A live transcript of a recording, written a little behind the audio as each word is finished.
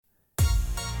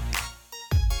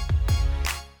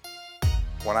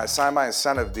When I signed my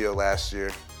incentive deal last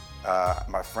year,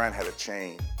 my friend had a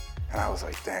chain. And I was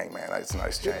like, dang, man, that's a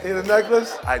nice chain. In a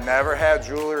necklace? I never had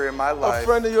jewelry in my life. A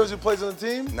friend of yours who plays on the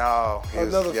team? No.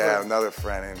 Another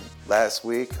friend. And last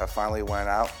week, I finally went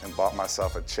out and bought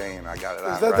myself a chain. I got it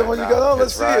on Is that right the one now. you got on?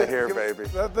 Let's it's see right it. here, baby.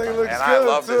 That thing looks and good, I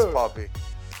love too. this puppy.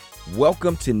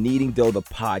 Welcome to Kneading Dough, the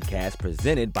podcast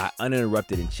presented by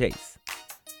Uninterrupted and Chase.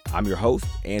 I'm your host,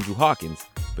 Andrew Hawkins,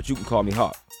 but you can call me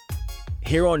Hawk.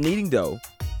 Here on Kneading Dough,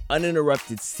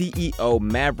 Uninterrupted CEO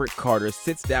Maverick Carter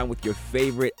sits down with your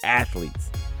favorite athletes.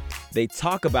 They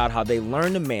talk about how they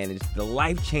learn to manage the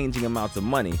life-changing amounts of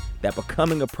money that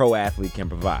becoming a pro athlete can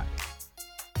provide.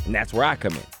 And that's where I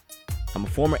come in. I'm a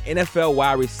former NFL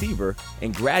wide receiver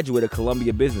and graduate of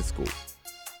Columbia Business School.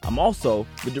 I'm also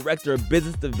the director of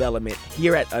business development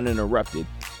here at Uninterrupted,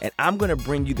 and I'm going to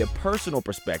bring you the personal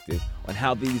perspective on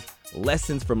how these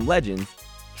lessons from legends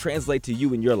translate to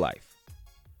you in your life.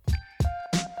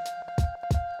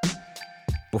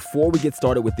 Before we get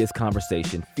started with this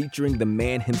conversation featuring the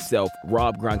man himself,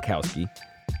 Rob Gronkowski,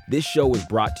 this show is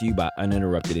brought to you by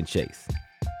Uninterrupted and Chase.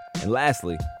 And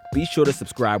lastly, be sure to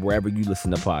subscribe wherever you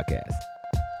listen to podcasts.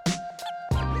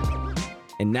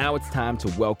 And now it's time to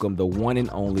welcome the one and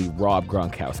only Rob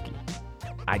Gronkowski.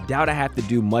 I doubt I have to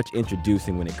do much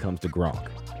introducing when it comes to Gronk.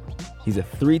 He's a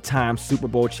 3-time Super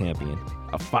Bowl champion,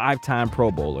 a 5-time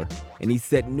Pro Bowler, and he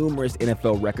set numerous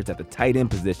NFL records at the tight end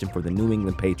position for the New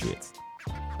England Patriots.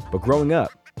 But growing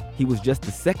up, he was just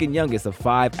the second youngest of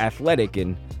 5 athletic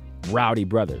and rowdy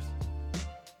brothers.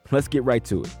 Let's get right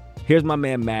to it. Here's my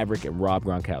man Maverick and Rob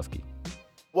Gronkowski.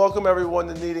 Welcome everyone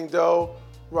to Kneading Dough.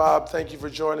 Rob, thank you for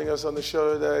joining us on the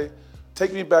show today.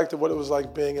 Take me back to what it was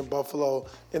like being in Buffalo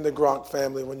in the Gronk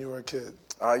family when you were a kid.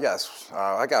 Yes,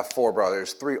 I got 4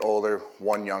 brothers, 3 older,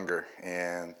 1 younger,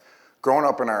 and growing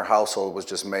up in our household was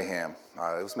just mayhem.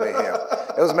 It was mayhem.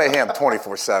 It was mayhem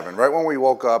 24/7, right when we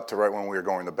woke up to right when we were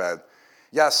going to bed.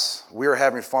 Yes, we were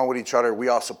having fun with each other. We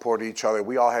all supported each other.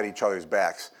 We all had each other's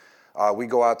backs. We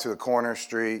go out to the corner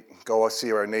street, go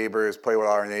see our neighbors, play with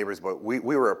our neighbors, but we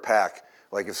were a pack.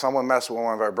 Like if someone messed with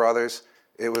one of our brothers,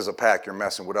 it was a pack, you're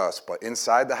messing with us. But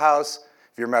inside the house,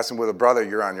 if you're messing with a brother,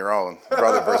 you're on your own,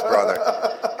 brother versus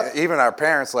brother. Even our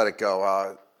parents let it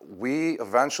go. We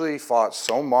eventually fought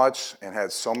so much and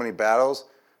had so many battles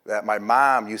that my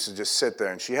mom used to just sit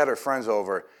there and she had her friends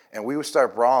over and we would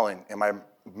start brawling and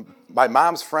my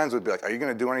mom's friends would be like, are you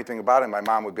going to do anything about it? And my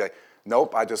mom would be like,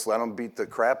 nope, I just let them beat the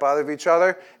crap out of each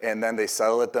other and then they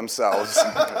settle it themselves.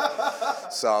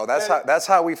 So that's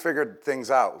how we figured things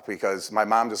out because my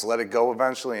mom just let it go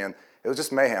eventually and it was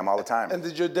just mayhem all the time. And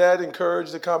did your dad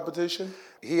encourage the competition?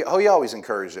 He always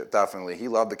encouraged it, definitely. He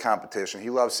loved the competition.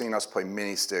 He loved seeing us play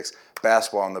mini sticks,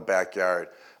 basketball in the backyard.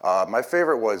 My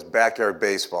favorite was backyard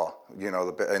baseball. You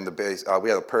know, we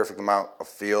had a perfect amount of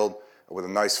field with a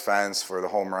nice fence for the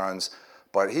home runs.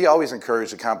 But he always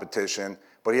encouraged the competition.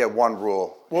 But he had one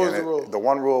rule. What was the rule? The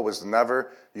one rule was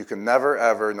you can never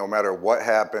ever, no matter what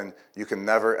happened, you can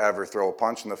never ever throw a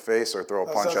punch in the face or throw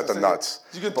a punch at the nuts.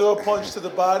 You can throw a punch to the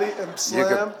body and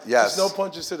slam. Yes. Just no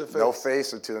punches to the face. No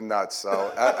face or to the nuts.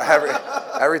 So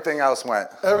everything else went.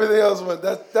 Everything else went.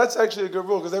 That's actually a good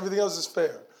rule because everything else is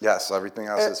fair. Yes, everything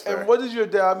else is fair. And what did your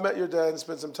dad? I met your dad and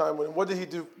spent some time with him. What did he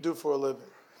do for a living?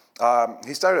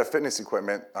 He started at fitness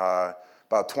equipment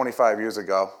about 25 years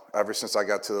ago. Ever since I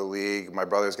got to the league, my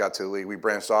brothers got to the league, we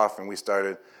branched off and we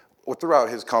started, throughout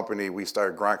his company, we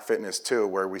started Gronk Fitness too,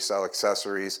 where we sell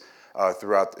accessories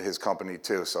throughout his company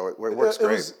too. So it works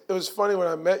great. It was funny when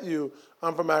I met you.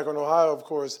 I'm from Akron, Ohio, of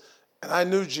course, and I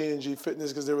knew G&G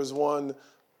Fitness because there was one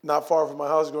not far from my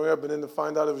house growing up, and then to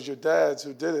find out it was your dad's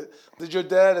who did it. Did your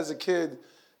dad, as a kid,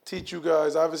 teach you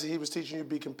guys, obviously he was teaching you to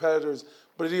be competitors,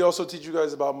 but did he also teach you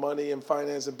guys about money and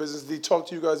finance and business? Did he talk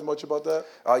to you guys much about that?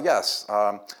 Yes.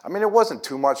 I mean, it wasn't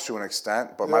too much to an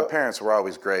extent, but my parents were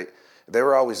always great. They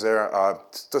were always there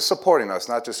supporting us,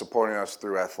 not just supporting us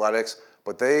through athletics,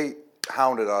 but they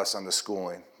hounded us on the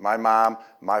schooling. My mom,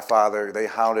 my father, they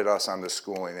hounded us on the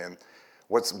schooling. And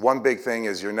what's one big thing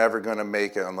is you're never going to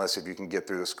make it unless if you can get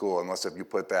through the school, unless if you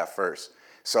put that first.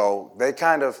 So they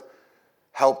kind of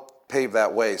helped pave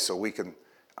that way so we can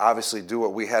obviously do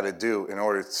what we had to do in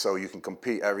order so you can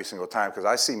compete every single time. Because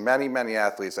I see many, many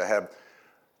athletes that have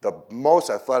the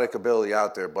most athletic ability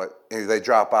out there, but they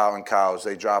drop out in college,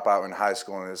 they drop out in high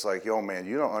school, and it's like, yo, man,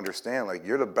 you don't understand. Like,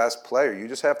 you're the best player. You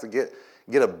just have to get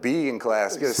a B in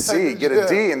class, get a C, get a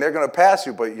D, and they're going to pass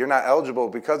you, but you're not eligible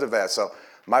because of that. So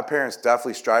my parents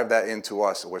definitely strived that into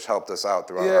us, which helped us out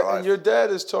throughout our life. And your dad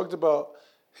has talked about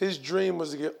his dream was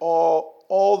to get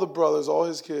all the brothers, all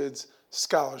his kids,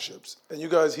 scholarships. And you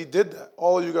guys, he did that.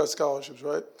 All of you got scholarships,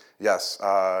 right? Yes.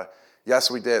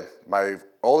 Yes, we did. My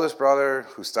oldest brother,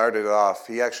 who started it off,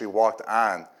 he actually walked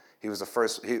on. He was the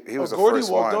first. He was the Gordy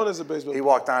first walked one. on as a baseball He player.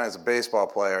 walked on as a baseball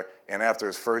player, and after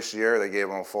his first year, they gave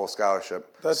him a full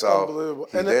scholarship. That's so unbelievable.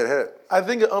 He did hit. I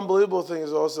think an unbelievable thing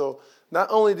is also, not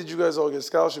only did you guys all get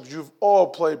scholarships, you've all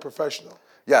played professional.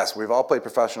 Yes, we've all played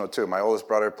professional too. My oldest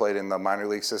brother played in the minor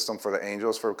league system for the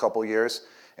Angels for a couple years,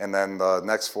 and then the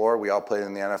next four, we all played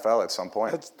in the NFL at some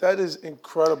point. That is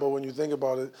incredible when you think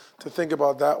about it, to think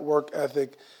about that work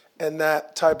ethic and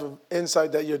that type of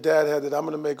insight that your dad had, that I'm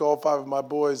going to make all 5 of my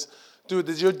boys do.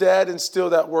 Did your dad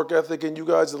instill that work ethic in you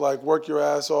guys to like work your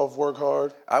ass off, work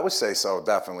hard? I would say so,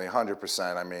 definitely,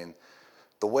 100%. I mean,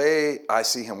 the way I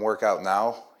see him work out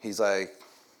now, he's like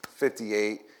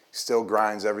 58, still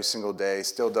grinds every single day,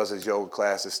 still does his yoga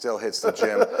classes, still hits the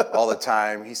gym all the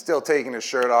time. He's still taking his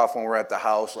shirt off when we're at the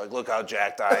house, like, look how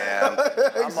jacked I am.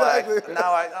 Exactly.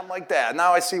 I'm like that.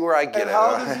 Now I see where I get And it.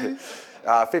 how old is he?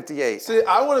 58. See,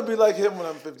 I want to be like him when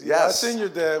I'm 50. Yes. I seen your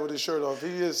dad with his shirt off.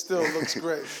 He still looks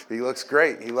great. He looks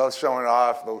great. He loves showing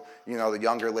off the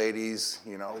younger ladies.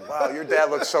 Wow, your dad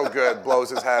looks so good.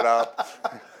 Blows his head up.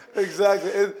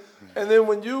 Exactly. And then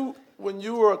when you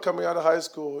were coming out of high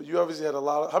school, you obviously had a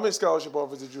lot of, how many scholarship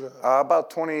offers did you have?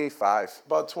 About 25.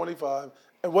 About 25.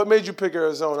 And what made you pick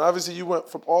Arizona? Obviously, you went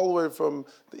from all the way from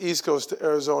the East Coast to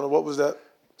Arizona. What was that?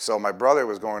 So my brother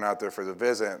was going out there for the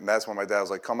visit, and that's when my dad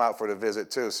was like, come out for the visit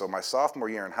too. So my sophomore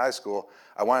year in high school,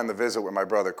 I went on the visit with my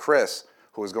brother Chris,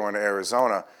 who was going to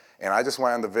Arizona. And I just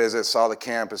went on the visit, saw the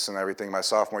campus and everything my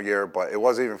sophomore year, but it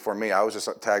wasn't even for me. I was just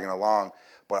tagging along.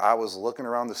 But I was looking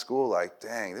around the school like,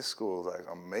 dang, this school is like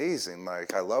amazing.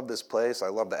 Like, I love this place. I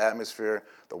love the atmosphere,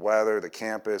 the weather, the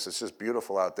campus. It's just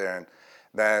beautiful out there. And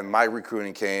then my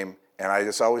recruiting came, and I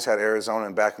just always had Arizona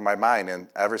in the back of my mind. And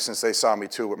ever since they saw me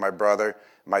too with my brother,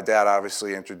 my dad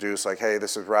obviously introduced like, hey,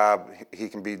 this is Rob. He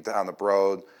can be down the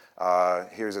road.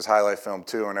 Here's his highlight film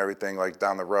too and everything like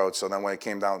down the road. So then when it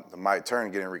came down to my turn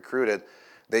getting recruited,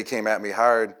 they came at me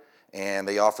hard. And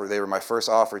they were my first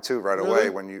offer too right Really?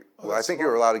 away. I think you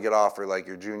were allowed to get offered like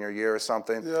your junior year or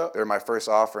something. Yeah. They were my first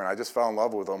offer, and I just fell in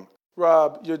love with them.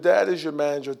 Rob, your dad is your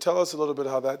manager. Tell us a little bit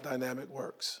how that dynamic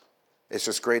works. It's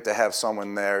just great to have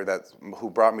someone there who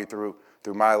brought me through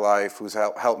my life, who's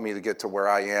helped me to get to where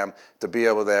I am, to be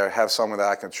able to have someone that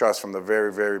I can trust from the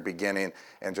very, very beginning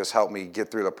and just help me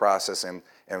get through the process and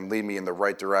lead me in the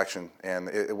right direction. And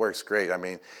it works great. I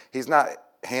mean, he's not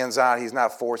hands-on, he's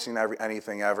not forcing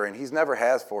anything ever, and he's never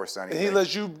has forced anything. And he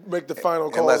lets you make the final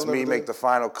call. And lets me make the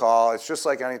final call. It's just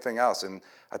like anything else, and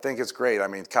I think it's great. I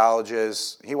mean,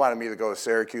 colleges, he wanted me to go to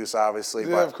Syracuse, obviously,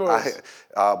 Yeah, of course.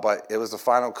 But it was the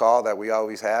final call that we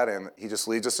always had, and he just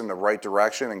leads us in the right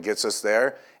direction and gets us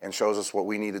there and shows us what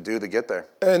we need to do to get there.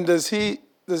 And does he,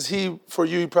 for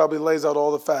you, he probably lays out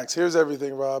all the facts. Here's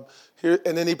everything, Rob. Here,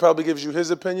 and then he probably gives you his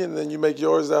opinion, and then you make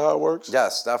yours. Is that how it works?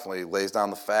 Yes, definitely. Lays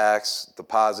down the facts, the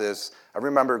positives. I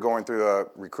remember going through the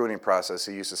recruiting process.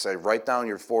 He used to say, write down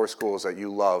your 4 schools that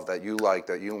you love, that you like,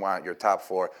 that you want, your top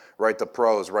 4. Write the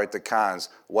pros, write the cons,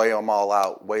 weigh them all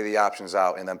out, weigh the options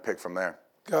out, and then pick from there.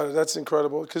 Got it. That's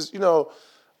incredible. Because,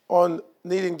 on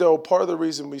Kneading Dough, part of the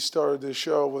reason we started this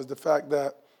show was the fact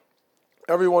that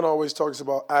everyone always talks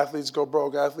about athletes go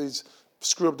broke, athletes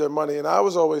screw up their money. And I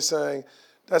was always saying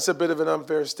that's a bit of an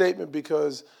unfair statement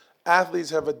because athletes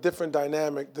have a different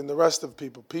dynamic than the rest of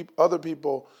people. Other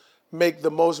people make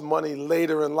the most money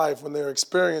later in life when they're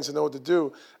experienced and know what to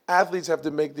do. Athletes have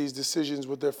to make these decisions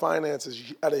with their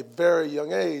finances at a very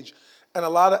young age. And a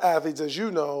lot of athletes, as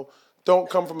you know, don't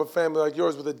come from a family like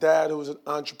yours with a dad who was an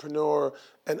entrepreneur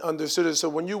and understood it. So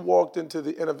when you walked into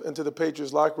the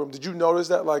Patriots locker room, did you notice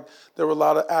that like there were a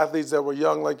lot of athletes that were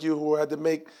young like you who had to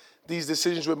make these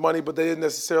decisions with money, but they didn't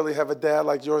necessarily have a dad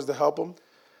like yours to help them?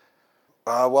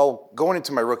 Well, going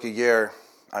into my rookie year,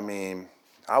 I mean,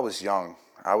 I was young.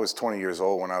 I was 20 years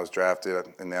old when I was drafted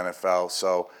in the NFL,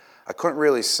 so I couldn't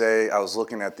really say I was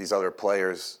looking at these other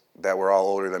players that were all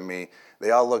older than me. They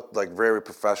all looked like very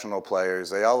professional players.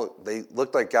 They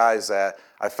looked like guys that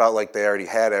I felt like they already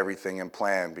had everything in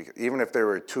plan. Even if they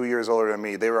were 2 years older than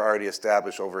me, they were already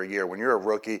established over a year. When you're a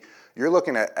rookie, you're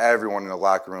looking at everyone in the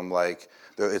locker room like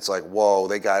it's like, whoa,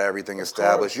 they got everything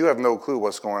established. You have no clue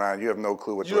what's going on. You have no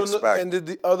clue what to expect. And did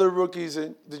the other rookies,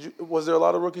 was there a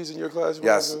lot of rookies in your class?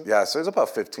 Yes. There's about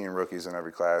 15 rookies in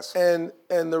every class. And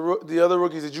the other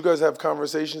rookies, did you guys have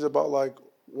conversations about like,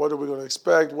 what are we going to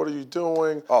expect? What are you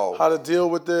doing? How to deal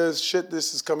with this?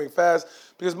 This is coming fast.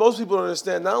 Because most people don't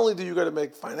understand, not only do you got to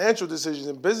make financial decisions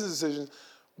and business decisions,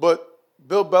 but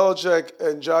Bill Belichick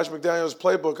and Josh McDaniels'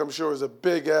 playbook, I'm sure, is a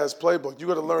big-ass playbook. You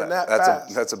got to learn that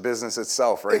fast. That's a business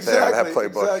itself right there, that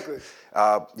playbook.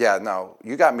 Exactly.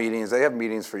 You got meetings. They have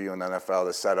meetings for you in the NFL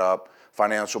to set up,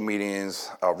 financial meetings,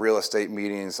 real estate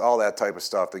meetings, all that type of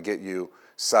stuff to get you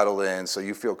settled in so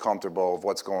you feel comfortable with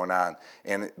what's going on.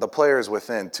 And the players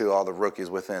within, too, all the rookies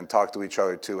within, talk to each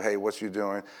other, too. Hey, what you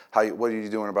doing? What are you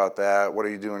doing about that? What are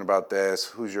you doing about this?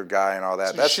 Who's your guy and all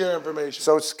that? So you share information.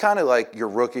 So it's kind of like your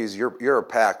rookies. You're a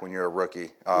pack when you're a rookie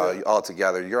all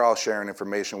together. You're all sharing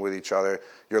information with each other.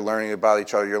 You're learning about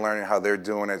each other. You're learning how they're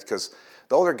doing it. Because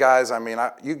the older guys, I mean,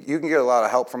 you can get a lot of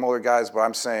help from older guys, but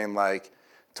I'm saying, like,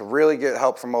 to really get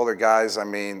help from older guys, I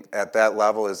mean, at that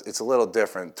level, it's a little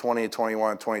different. 20,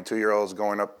 21, 22-year-olds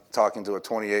going up talking to a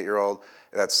 28-year-old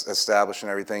that's established and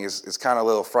everything is kind of a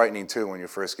little frightening, too, when you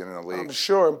first get in the league. I'm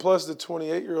sure. And plus the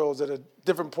 28-year-olds at a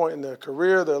different point in their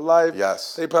career, their life.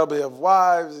 Yes. They probably have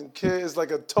wives and kids,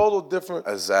 like a total different.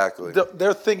 Exactly.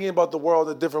 They're thinking about the world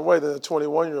a different way than a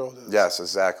 21-year-old is. Yes,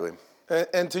 exactly.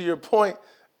 And to your point,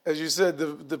 as you said,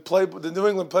 the New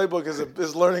England playbook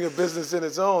is learning a business in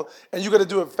its own, and you got to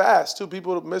do it fast too.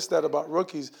 People miss that about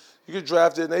rookies. You get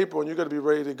drafted in April, and you got to be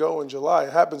ready to go in July.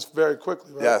 It happens very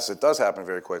quickly, right? Yes, it does happen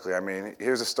very quickly. I mean,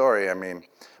 here's a story. I mean,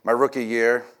 my rookie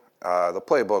year, the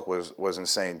playbook was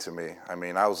insane to me. I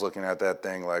mean, I was looking at that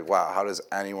thing like, wow, how does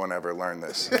anyone ever learn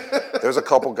this? There's a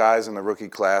couple guys in the rookie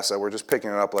class that were just picking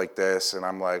it up like this, and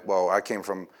I'm like, well, I came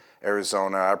from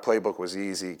Arizona. Our playbook was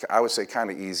easy. I would say kind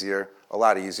of easier, a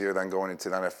lot easier than going into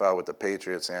the NFL with the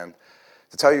Patriots. And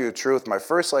to tell you the truth, my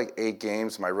first 8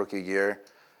 games my rookie year,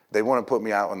 they wouldn't put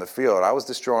me out on the field. I was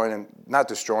not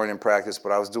destroying in practice,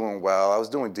 but I was doing well. I was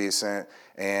doing decent,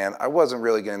 and I wasn't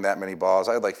really getting that many balls.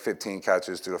 I had 15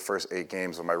 catches through the first 8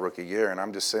 games of my rookie year, and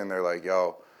I'm just sitting there like,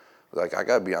 yo, I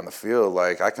got to be on the field.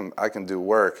 I can do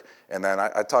work. And then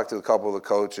I talked to a couple of the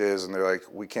coaches, and they're like,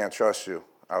 we can't trust you.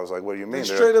 I was like, what do you mean? They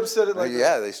straight up said it like that?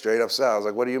 Yeah, they straight up said it. I was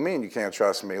like, what do you mean you can't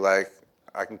trust me?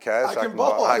 I can catch, I can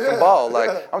ball. I can ball.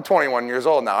 I'm 21 years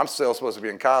old now. I'm still supposed to be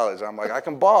in college. I'm like, I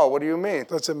can ball. What do you mean?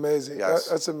 That's amazing. Yes.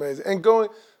 That's amazing. And going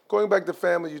back to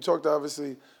family, you talked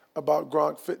obviously about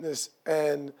Gronk Fitness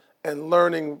and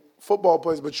learning football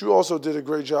plays, but you also did a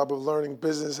great job of learning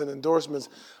business and endorsements.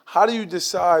 How do you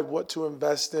decide what to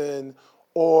invest in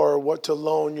or what to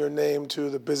loan your name to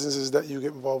the businesses that you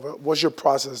get involved with? What's your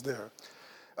process there?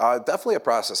 Definitely a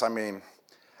process. I mean,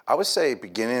 I would say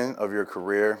beginning of your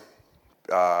career,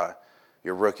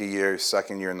 your rookie year,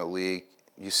 second year in the league,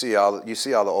 you see all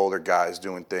the older guys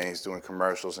doing things, doing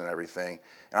commercials and everything.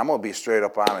 And I'm gonna be straight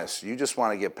up honest. You just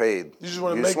want to get paid. You just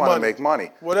want to make money.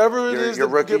 Whatever it is. Your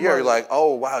rookie year, you're like,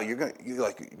 oh wow, you're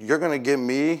gonna give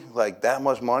me that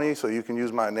much money so you can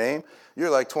use my name.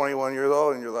 You're 21 years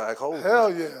old and you're like, oh hell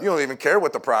yeah. You don't even care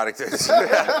what the product is.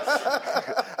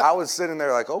 I was sitting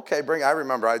there like, okay, I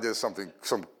remember I did some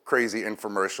crazy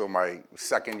infomercial my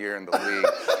second year in the league.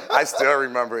 I still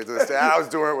remember it to this day. I was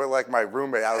doing it with my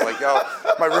roommate. I was like, yo,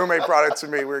 my roommate brought it to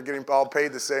me. We were getting all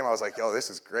paid the same. I was like, yo, this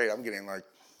is great. I'm getting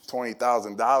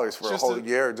 $20,000 for a whole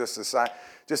year just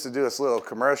to do this little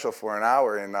commercial for an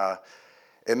hour.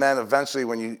 And then eventually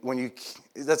when you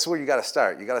that's where you got to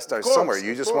start. You got to start somewhere.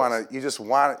 You just want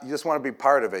to be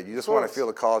part of it. You just want to feel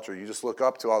the culture. You just look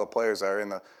up to all the players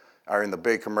that are in the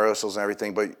big commercials and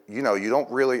everything, but you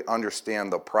don't really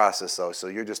understand the process though, so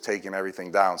you're just taking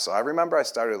everything down. So I remember I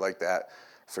started like that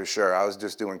for sure. I was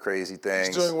just doing crazy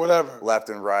things. Just doing whatever. Left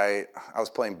and right. I was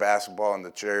playing basketball in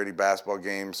the charity basketball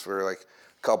games for a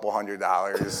couple $100,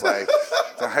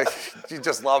 you're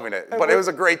just loving it. But it was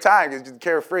a great time because you're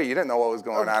carefree. You didn't know what was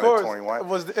going on at 21.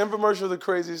 Was the infomercial the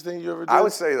craziest thing you ever did? I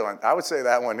would say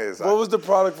that one is. What was the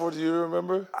product for? Do you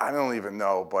remember? I don't even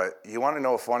know, but you want to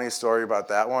know a funny story about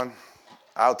that one?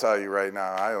 I'll tell you right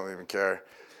now. I don't even care.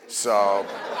 So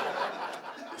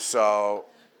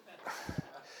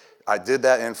I did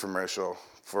that infomercial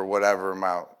for whatever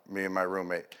amount, me and my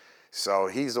roommate. So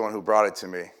he's the one who brought it to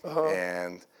me.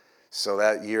 And so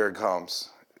that year comes,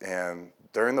 and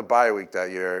during the bye week that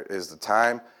year is the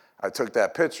time I took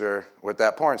that picture with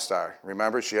that porn star.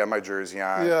 Remember, she had my jersey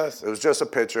on. Yes. It was just a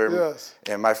picture, yes.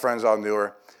 And my friends all knew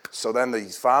her. So then the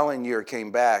following year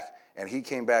came back, and he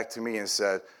came back to me and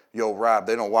said, yo, Rob,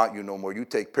 they don't want you no more. You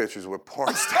take pictures with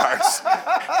porn stars.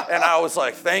 And I was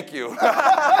like, thank you.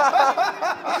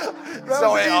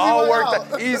 So it all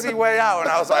worked, easy way out. And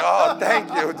I was like, oh, thank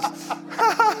you.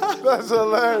 That's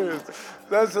hilarious.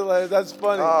 That's hilarious. That's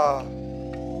funny.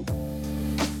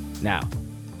 Now,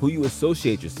 who you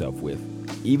associate yourself with,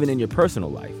 even in your personal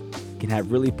life, can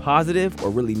have really positive or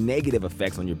really negative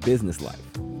effects on your business life.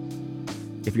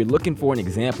 If you're looking for an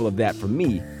example of that from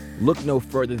me, look no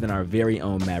further than our very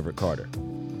own Maverick Carter.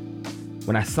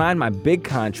 When I signed my big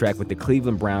contract with the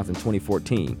Cleveland Browns in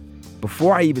 2014,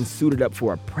 before I even suited up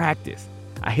for a practice,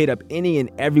 I hit up any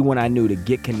and everyone I knew to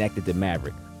get connected to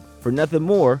Maverick, for nothing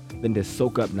more than to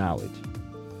soak up knowledge.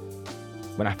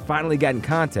 When I finally got in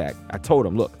contact, I told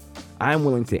him, look, I'm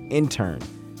willing to intern,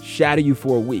 shadow you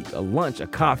for a week, a lunch, a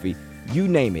coffee, you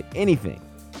name it, anything.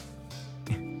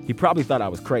 He probably thought I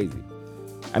was crazy.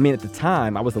 I mean, at the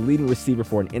time, I was the leading receiver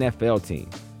for an NFL team.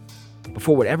 But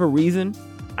for whatever reason,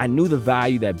 I knew the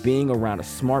value that being around a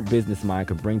smart business mind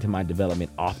could bring to my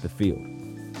development off the field.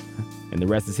 And the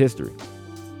rest is history.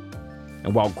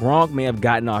 And while Gronk may have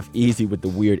gotten off easy with the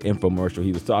weird infomercial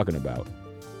he was talking about,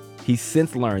 he's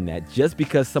since learned that just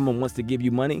because someone wants to give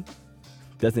you money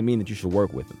doesn't mean that you should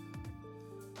work with them.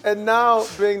 And now,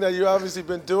 being that you've obviously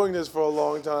been doing this for a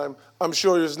long time, I'm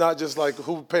sure it's not just like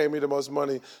who paid me the most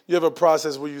money. You have a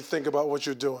process where you think about what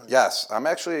you're doing. Yes, I'm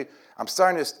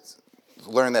starting to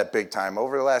learn that big time.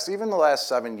 Over the last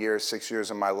 7 years, 6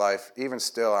 years of my life, even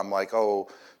still, I'm like,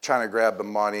 trying to grab the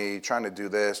money, trying to do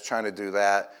this, trying to do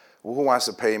that. Who wants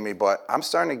to pay me? But I'm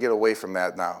starting to get away from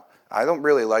that now. I don't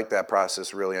really like that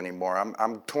process really anymore.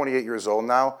 I'm 28 years old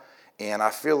now, and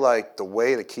I feel like the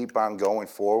way to keep on going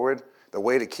forward, the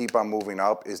way to keep on moving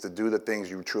up is to do the things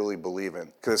you truly believe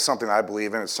in. Because it's something I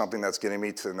believe in, it's something that's getting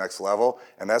me to the next level,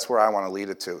 and that's where I want to lead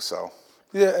it to, so.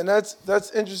 Yeah, and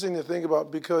that's interesting to think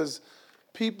about because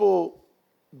people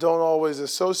don't always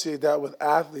associate that with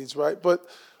athletes, right? But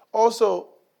also,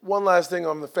 one last thing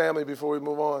on the family before we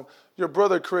move on. Your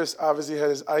brother Chris obviously had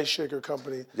his ice shaker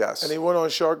company. Yes. And he went on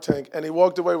Shark Tank, and he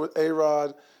walked away with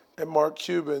A-Rod and Mark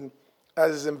Cuban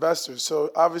as his investors.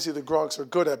 So obviously the Gronks are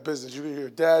good at business. Your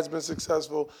dad's been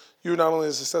successful. You're not only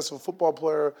a successful football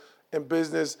player in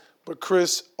business, but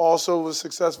Chris also was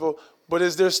successful. But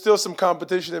is there still some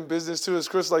competition in business too? Is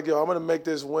Chris like, I'm going to make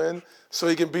this win so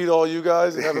he can beat all you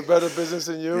guys and have a better business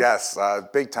than you? Yes,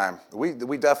 big time. We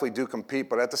definitely do compete,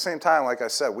 but at the same time, like I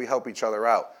said, we help each other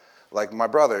out. Like my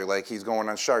brother, like he's going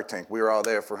on Shark Tank. We were all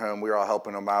there for him. We were all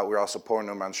helping him out. We were all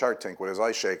supporting him on Shark Tank with his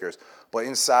ice shakers. But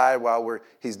inside, while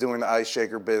he's doing the ice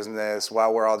shaker business,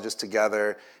 while we're all just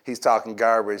together, he's talking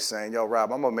garbage, saying, "Yo,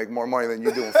 Rob, I'm gonna make more money than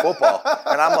you do in football."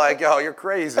 And I'm like, "Yo, you're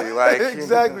crazy!" Like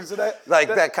exactly. So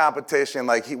that competition,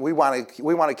 like we want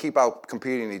to keep out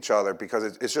competing each other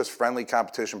because it's just friendly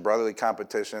competition, brotherly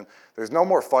competition. There's no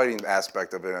more fighting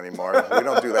aspect of it anymore. We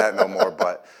don't do that no more,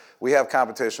 but. We have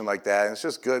competition like that, and it's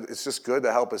just good. It's just good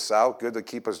to help us out, good to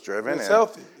keep us driven. It's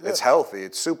healthy. Yeah. It's healthy.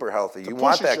 It's super healthy. You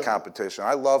want that competition.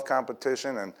 I love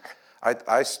competition, and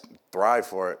I thrive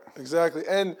for it. Exactly.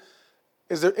 And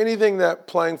is there anything that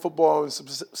playing football, and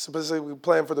specifically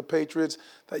playing for the Patriots,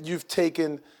 that you've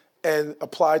taken and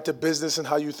applied to business and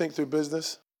how you think through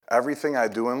business? Everything I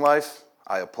do in life,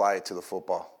 I apply it to the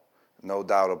football. No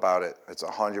doubt about it. It's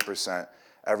 100%.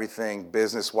 Everything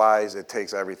business-wise, it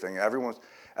takes everything.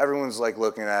 Everyone's like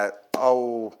looking at,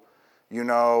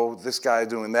 this guy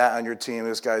doing that on your team,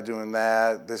 this guy doing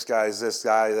that, this guy's this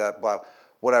guy, that, blah,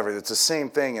 whatever. It's the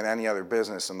same thing in any other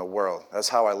business in the world. That's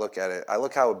how I look at it. I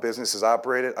look how a business is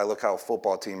operated. I look how a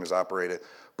football team is operated.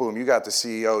 Boom, you got the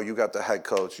CEO, you got the head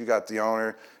coach, you got the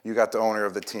owner, you got the owner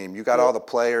of the team. You got all the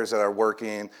players that are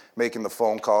working, making the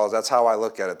phone calls. That's how I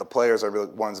look at it. The players are the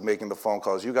ones making the phone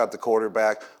calls. You got the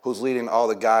quarterback who's leading all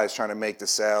the guys trying to make the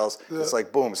sales. Yeah. It's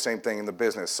like, boom, same thing in the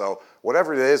business. So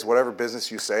whatever it is, whatever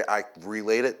business you say, I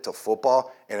relate it to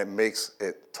football, and it makes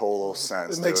it total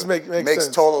sense. It makes sense.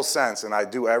 Total sense, and I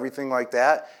do everything like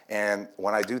that. And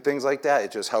when I do things like that,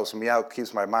 it just helps me out,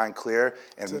 keeps my mind clear,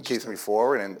 and keeps me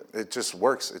forward, and it just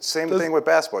works. It's the same thing with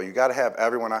basketball. You got to have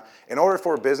everyone on. In order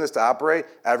for a business to operate,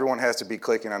 everyone has to be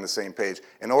clicking on the same page.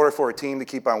 In order for a team to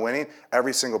keep on winning,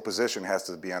 every single position has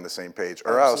to be on the same page.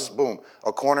 Or else, boom,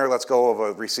 a corner lets go of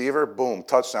a receiver, boom,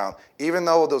 touchdown. Even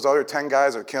though those other 10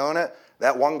 guys are killing it,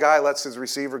 that one guy lets his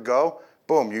receiver go,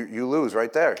 boom, you lose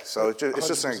right there. So it's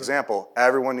just an example.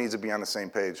 Everyone needs to be on the same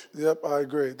page. Yep, I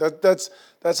agree.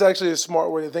 That's actually a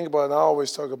smart way to think about it, and I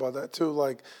always talk about that too.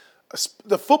 Like,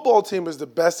 the football team is the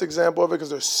best example of it because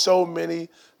there's so many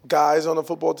guys on the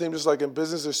football team. Just like in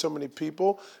business, there's so many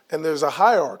people, and there's a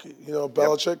hierarchy.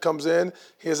 Belichick comes in,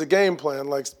 he has a game plan.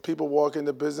 Like, people walk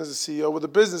into business, the CEO with a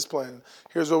business plan.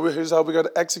 Here's how we got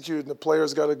to execute, and the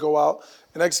players got to go out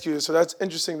and execute it. So that's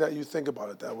interesting that you think about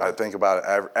it that way. I think about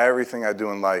it. Everything I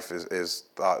do in life is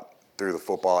thought through the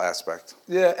football aspect.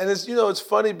 Yeah, and it's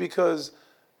funny because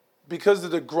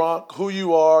of the Gronk, who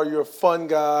you are, you're a fun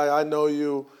guy. I know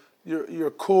you. You're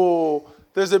cool.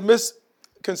 There's a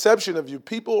misconception of you.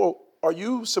 Are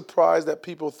you surprised that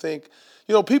people think,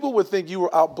 People would think you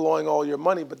were out blowing all your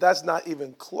money, but that's not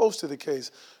even close to the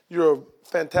case. You're a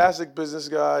fantastic business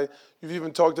guy. You've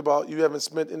even talked about you haven't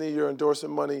spent any of your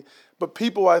endorsement money. But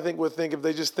people, I think, would think if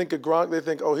they just think of Gronk, they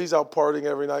think, oh, he's out partying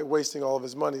every night, wasting all of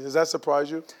his money. Does that surprise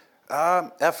you?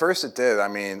 At first it did. I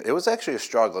mean, it was actually a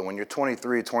struggle. When you're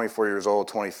 23, 24 years old,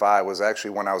 25 was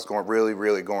actually when I was really,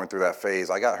 really going through that phase.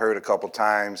 I got hurt a couple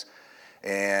times,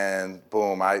 and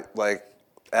boom,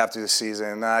 after the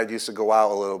season, I used to go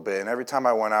out a little bit, and every time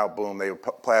I went out, boom, they would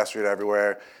plaster it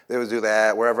everywhere. They would do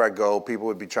that. Wherever I go, people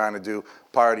would be trying to do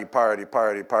party,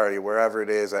 wherever it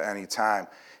is at any time.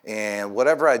 And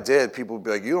whatever I did, people would be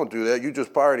like, you don't do that, you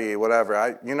just party,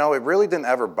 whatever. It really didn't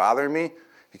ever bother me,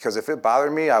 because if it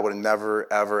bothered me, I would have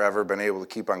never, ever been able to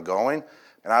keep on going.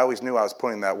 And I always knew I was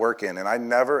putting that work in. And I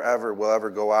never, ever will ever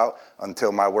go out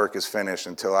until my work is finished,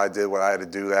 until I did what I had to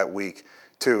do that week,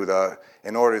 too,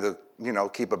 in order to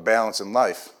keep a balance in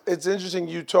life. It's interesting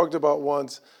you talked about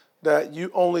once that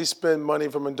you only spend money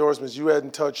from endorsements. You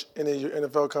hadn't touched any of your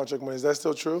NFL contract money. Is that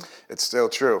still true? It's still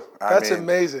true. That's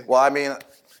amazing. Well, I mean,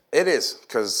 it is,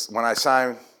 because when I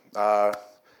signed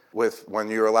when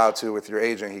you're allowed to with your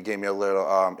agent, he gave me a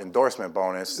little endorsement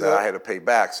bonus that I had to pay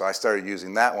back. So I started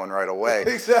using that one right away.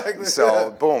 Exactly.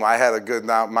 So boom, I had a good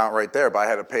amount right there, but I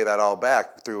had to pay that all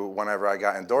back through whenever I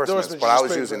got endorsements. But I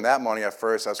was using that money at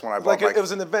first. That's when I bought it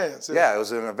was an advance. Yeah, it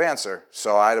was an advancer.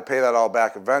 So I had to pay that all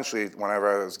back eventually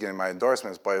whenever I was getting my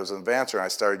endorsements, but it was an advancer, and I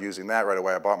started using that right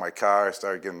away. I bought my car, I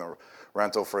started getting the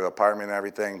rental for the apartment and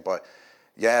everything. But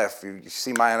yeah, if you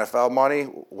see my NFL money,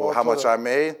 how much I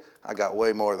made, I got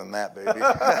way more than that, baby.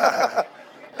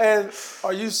 And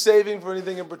are you saving for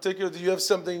anything in particular? Do you have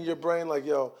something in your brain like,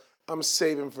 yo, I'm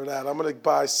saving for that. I'm going to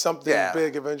buy something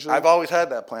big eventually? I've always had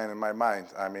that plan in my mind.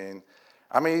 I mean,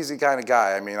 I'm an easy kind of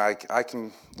guy. I mean, I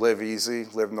can live easy,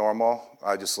 live normal.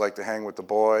 I just like to hang with the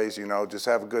boys, just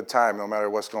have a good time no matter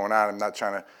what's going on. I'm not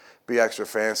trying to be extra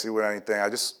fancy with anything. I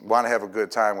just want to have a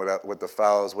good time with the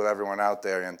fellas, with everyone out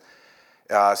there. And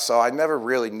so I never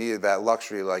really needed that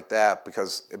luxury like that,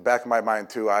 because back in my mind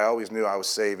too, I always knew I was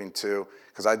saving too,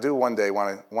 because I do one day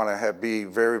want to be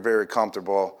very, very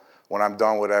comfortable when I'm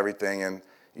done with everything, and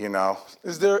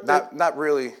is there not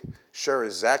really sure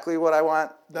exactly what I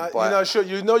want. You're not sure.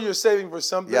 You're saving for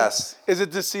something. Yes. Is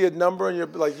it to see a number and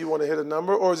you want to hit a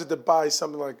number, or is it to buy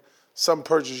something like some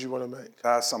purchase you want to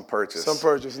make? Some purchase. Some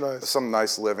purchase, nice. Some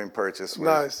nice living purchase.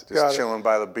 Nice, just chilling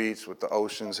by the beach with the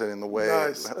oceans hitting the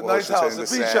waves. Nice, a nice house,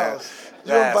 a beach house.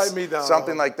 You invite me down.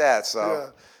 Something like that.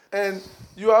 So. Yeah. And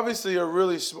you obviously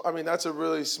are that's a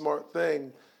really smart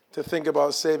thing to think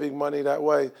about saving money that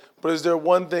way. But is there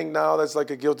one thing now that's like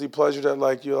a guilty pleasure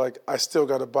that you're like, I still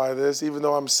got to buy this, even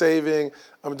though I'm saving,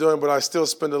 but I still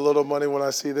spend a little money when I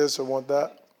see this or want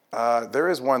that? There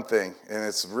is one thing, and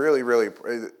it's really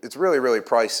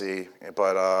pricey,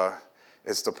 but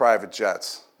it's the private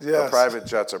jets. Yes. The private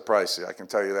jets are pricey. I can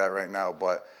tell you that right now,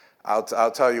 but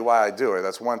I'll tell you why I do it.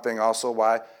 That's one thing also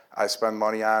why I spend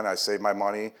money on. I save my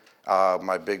money.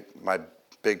 My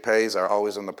big pays are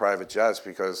always on the private jets,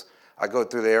 because I go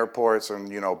through the airports and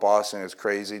Boston is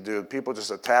crazy, dude. People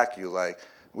just attack you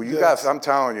I'm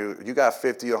telling you, you got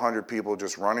 50, 100 people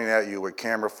just running at you with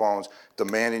camera phones,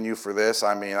 demanding you for this.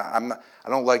 I mean, I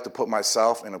don't like to put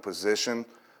myself in a position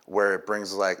where it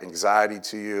brings anxiety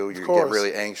to you. You get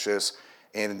really anxious.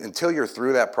 And until you're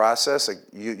through that process,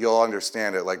 you'll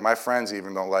understand it. My friends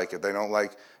even don't like it. They don't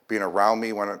like being around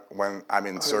me when I'm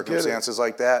in circumstances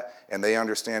like that, and they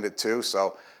understand it too.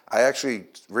 So I actually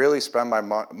really spend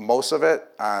most of it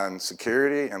on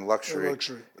security and luxury.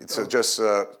 So just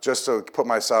to put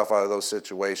myself out of those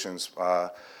situations.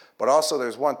 But also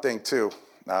there's one thing too.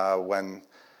 When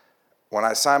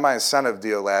I signed my incentive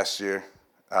deal last year,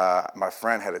 my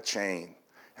friend had a chain.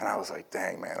 And I was like,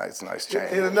 dang, man, that's a nice chain.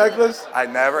 In a necklace? I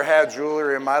never had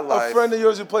jewelry in my life. A friend of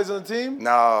yours who plays on the team?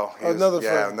 No. Another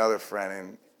friend? Yeah, another friend.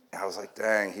 And I was like,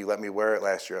 dang, he let me wear it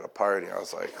last year at a party. I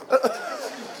was like...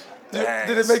 How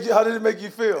did it make you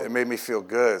feel? It made me feel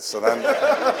good. So then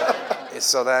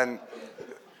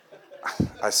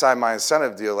I signed my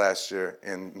incentive deal last year.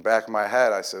 In the back of my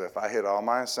head, I said, if I hit all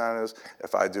my incentives,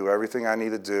 if I do everything I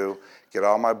need to do, get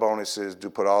all my bonuses,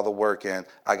 put all the work in,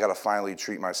 I got to finally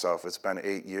treat myself. It's been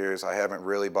 8 years. I haven't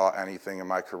really bought anything in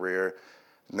my career.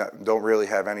 Don't really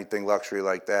have anything luxury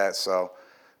like that. So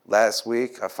last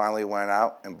week, I finally went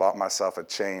out and bought myself a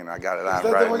chain. I got it on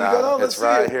right now. It's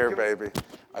right here, baby.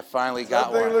 I finally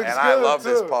got one, and I love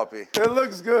this puppy. It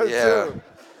looks good, too.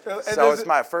 So it's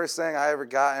my first thing I ever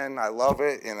gotten. I love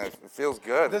it, and it feels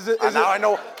good. I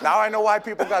know why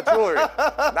people got jewelry.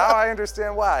 Now I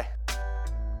understand why.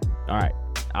 All right,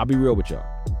 I'll be real with y'all.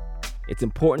 It's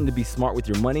important to be smart with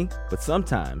your money, but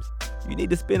sometimes you need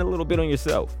to spend a little bit on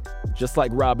yourself, just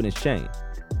like robbing his chain.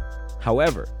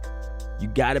 However, you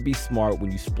gotta be smart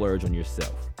when you splurge on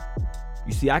yourself.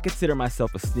 You see, I consider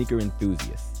myself a sneaker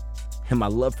enthusiast, and my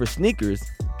love for sneakers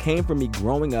came from me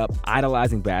growing up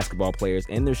idolizing basketball players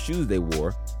and their shoes they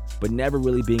wore, but never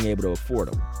really being able to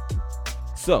afford them.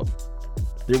 So,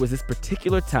 there was this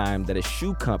particular time that a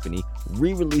shoe company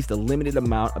re-released a limited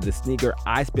amount of the sneaker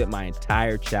I spent my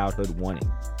entire childhood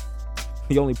wanting.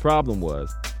 The only problem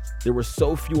was, there were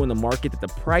so few on the market that the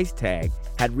price tag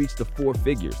had reached the 4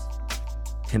 figures.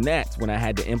 And that's when I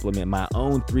had to implement my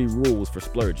own 3 rules for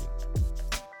splurging.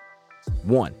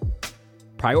 1.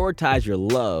 Prioritize your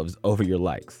loves over your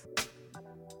likes.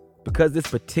 Because this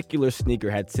particular sneaker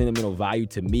had sentimental value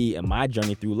to me and my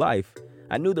journey through life,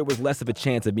 I knew there was less of a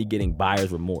chance of me getting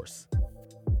buyer's remorse.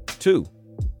 2.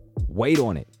 Wait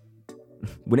on it.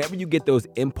 Whenever you get those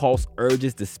impulse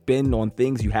urges to spend on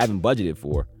things you haven't budgeted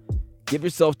for, give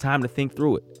yourself time to think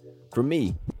through it. For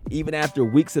me, even after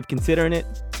weeks of considering it,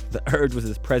 the urge was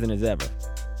as present as ever.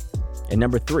 And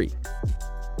number 3,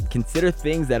 consider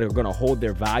things that are going to hold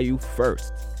their value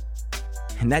first.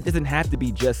 And that doesn't have to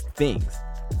be just things.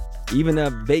 Even a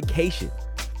vacation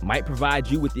might provide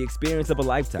you with the experience of a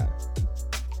lifetime.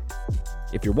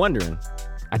 If you're wondering,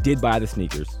 I did buy the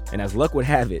sneakers, and as luck would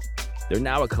have it, they're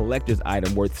now a collector's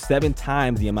item worth 7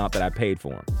 times the amount that I paid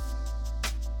for them.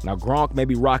 Now Gronk may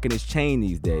be rocking his chain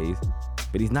these days,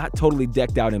 but he's not totally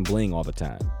decked out in bling all the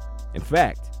time. In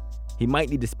fact, he might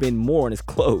need to spend more on his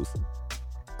clothes.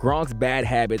 Gronk's bad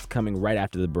habits coming right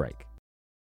after the break.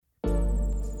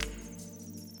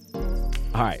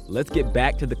 All right, let's get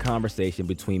back to the conversation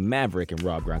between Maverick and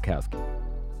Rob Gronkowski.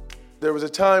 There was a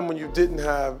time when you didn't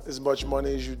have as much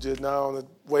money as you did now,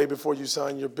 way before you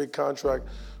signed your big contract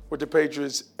with the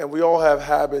Patriots, and we all have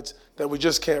habits that we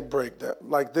just can't break. That,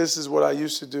 like, this is what I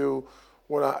used to do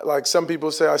when like some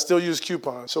people say, I still use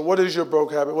coupons. So what is your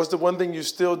broke habit? What's the one thing you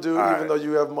still do even though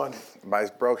you have money? My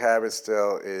broke habit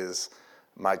still is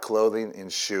my clothing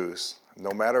and shoes.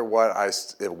 No matter what,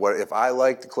 if I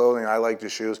like the clothing, I like the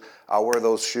shoes, I'll wear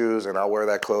those shoes and I'll wear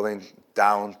that clothing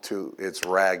down to its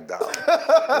rag down.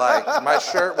 Like, my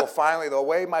shirt will finally, the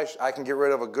way I can get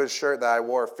rid of a good shirt that I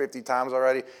wore 50 times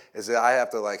already is that I have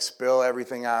to like spill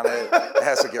everything on it. It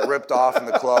has to get ripped off in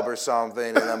the club or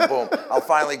something, and then boom, I'll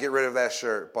finally get rid of that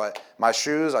shirt. But my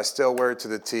shoes, I still wear it to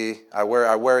the T. I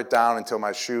wear it down until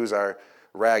my shoes are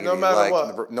raggedy. No matter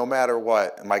what. No matter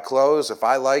what. My clothes, if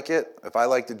I like it, if I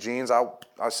like the jeans, I'll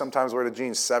sometimes wear the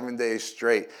jeans 7 days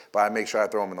straight, but I make sure I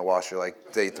throw them in the washer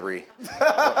like day 3.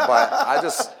 But I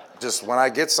just when I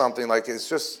get something, like, it's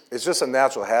just a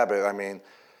natural habit.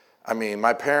 I mean,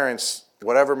 my parents,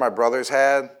 whatever my brothers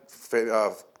had,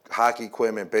 hockey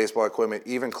equipment, baseball equipment,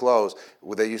 even clothes,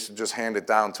 they used to just hand it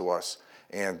down to us.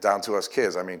 And down to us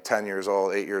kids. 10 years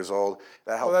old, 8 years old.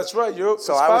 That helped. Oh, that's right.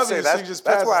 So I would say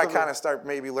that's where I kind of start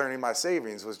maybe learning my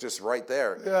savings, was just right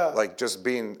there. Yeah. Like, just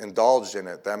being indulged in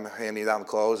it, them handing down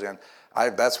clothes. And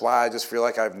that's why I just feel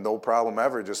like I have no problem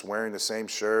ever just wearing the same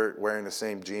shirt, wearing the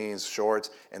same jeans,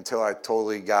 shorts, until I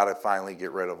totally got to finally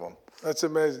get rid of them. That's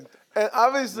amazing. And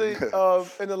obviously,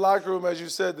 in the locker room, as you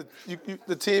said,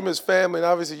 the team is family, and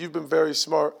obviously you've been very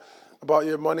smart about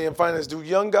your money and finance. Do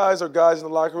young guys or guys in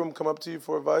the locker room come up to you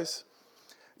for advice?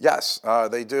 Yes,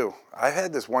 they do. I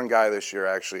had this one guy this year,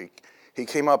 actually. He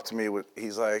came up to me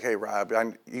he's like, "Hey, Rob,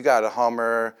 you got a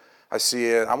Hummer. I see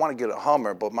it. I want to get a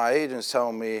Hummer, but my agent's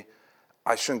telling me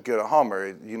I shouldn't get a Hummer.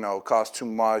 It costs too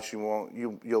much.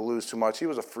 You'll lose too much." He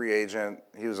was a free agent.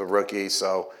 He was a rookie,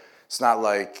 so it's not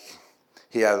like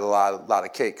he had a lot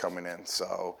of cake coming in.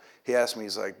 So he asked me,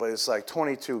 he's like, "But it's like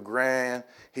 $22,000.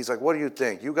 He's like, "What do you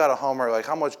think? You got a Hummer, like,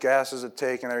 how much gas does it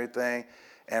take and everything?"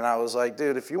 And I was like,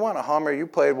 "Dude, if you want a Hummer, you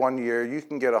played 1 year, you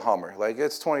can get a Hummer. Like,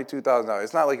 it's $22,000.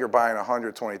 It's not like you're buying a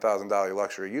 $120,000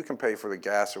 luxury. You can pay for the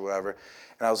gas or whatever."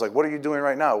 And I was like, "What are you doing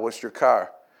right now? What's your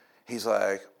car?" He's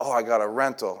like, "Oh, I got a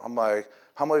rental." I'm like,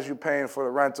 "How much are you paying for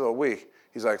the rental a week?"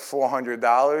 He's like,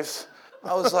 $400.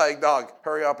 I was like, "Dog,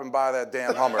 hurry up and buy that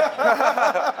damn Hummer."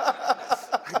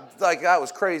 Like, that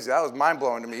was crazy. That was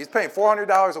mind-blowing to me. He's paying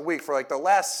 $400 a week for like the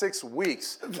last 6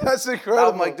 weeks. That's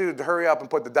incredible. I'm like, "Dude, hurry up and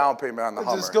put the down payment on the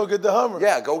Hummer. Just go get the Hummer."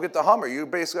 Yeah, go get the Hummer. You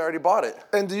basically already bought it.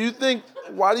 And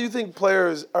why do you think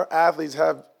players or athletes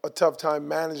have a tough time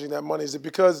managing that money? Is it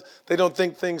because they don't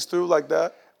think things through like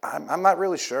that? I'm not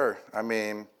really sure.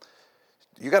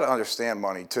 You got to understand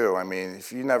money too.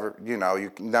 If you never, you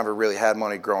never really had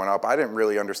money growing up. I didn't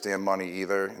really understand money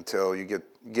either until you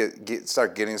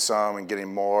start getting some and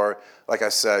getting more. Like I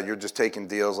said, you're just taking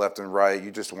deals left and right.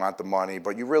 You just want the money,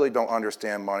 but you really don't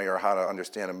understand money or how to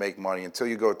understand and make money until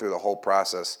you go through the whole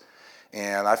process.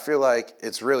 And I feel like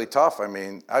it's really tough. I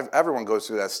mean, everyone goes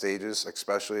through that stages,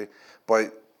 especially.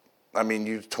 But, I mean,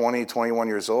 you're 20, 21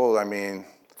 years old. I mean,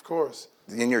 Of course.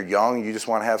 and you're young. You just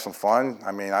want to have some fun.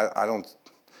 I mean, I don't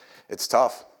 – it's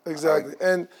tough. Exactly.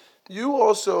 And you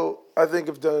also, I think,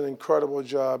 have done an incredible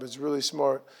job. It's really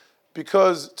smart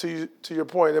because, to your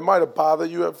point, it might have bothered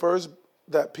you at first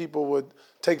that people would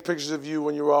take pictures of you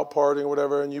when you were out partying or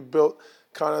whatever, and you built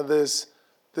kind of this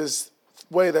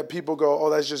way that people go, oh,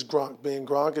 that's just Gronk being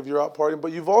Gronk if you're out partying.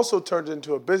 But you've also turned it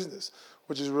into a business,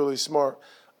 which is really smart.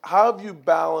 How have you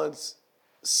balanced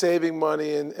saving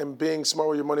money and being smart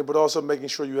with your money, but also making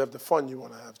sure you have the fun you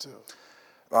want to have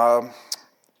too?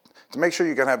 To make sure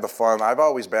you can have the fun, I've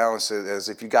always balanced it as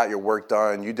if you got your work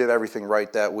done, you did everything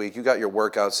right that week, you got your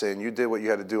workouts in, you did what you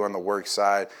had to do on the work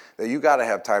side, that you got to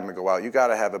have time to go out. You got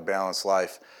to have a balanced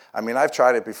life. I mean, I've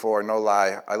tried it before, no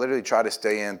lie. I literally try to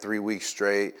stay in 3 weeks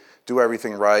straight, do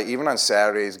everything right, even on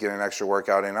Saturdays, get an extra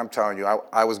workout in. I'm telling you,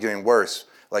 I was getting worse.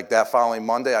 Like that following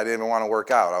Monday, I didn't even want to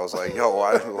work out. I was like, yo,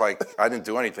 I didn't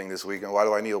do anything this weekend. Why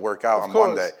do I need to work out on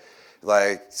Monday?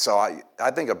 Like, so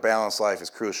I think a balanced life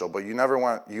is crucial, but you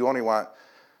only want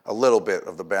a little bit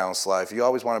of the balanced life. You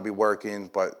always want to be working,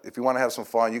 but if you want to have some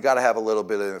fun, you got to have a little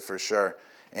bit in it for sure.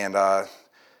 And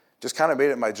just kind of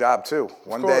made it my job too.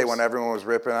 One day when everyone was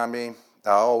ripping on me,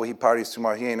 he parties too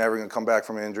much, he ain't never going to come back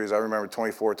from injuries. I remember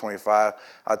 24, 25,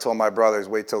 I told my brothers,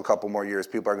 wait till a couple more years,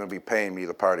 people are going to be paying me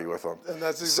to party with them. And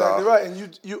that's exactly right.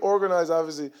 And you organize,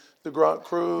 obviously, the Gronk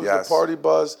Cruise, yes. the Party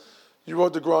Bus. You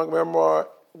wrote the Gronk Memoir.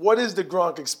 What is the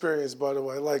Gronk experience, by the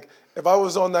way? Like, if I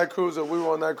was on that cruise or we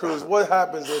were on that cruise, what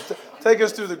happens? Take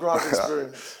us through the Gronk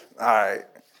experience. All right.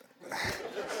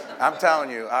 I'm telling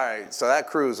you, all right, so that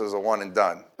cruise was a one and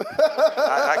done.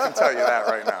 I can tell you that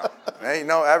right now. And, you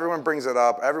know, everyone brings it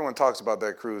up. Everyone talks about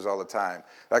that cruise all the time.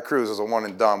 That cruise is a one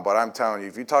and done, but I'm telling you,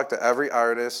 if you talk to every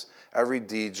artist, every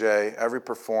DJ, every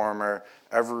performer,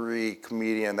 every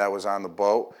comedian that was on the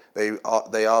boat,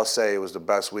 they all say it was the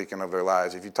best weekend of their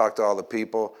lives. If you talk to all the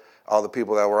people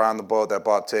that were on the boat that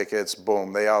bought tickets,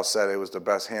 boom, they all said it was the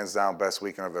best, hands down, best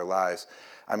weekend of their lives.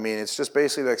 I mean, it's just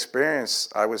basically the experience,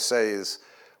 I would say, is,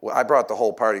 well, I brought the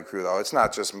whole party crew, though. It's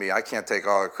not just me. I can't take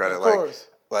all the credit. Of course.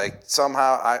 Like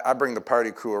somehow I bring the party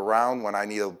crew around when I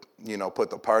need to, put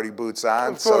the party boots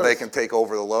on so they can take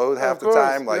over the load half the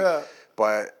time. Like,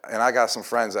 yeah. And I got some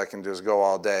friends that can just go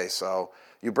all day. So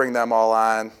you bring them all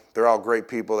on. They're all great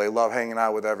people. They love hanging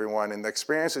out with everyone. And the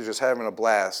experience is just having a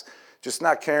blast. Just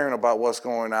not caring about what's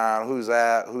going on, who's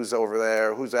over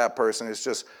there, who's that person. It's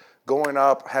just going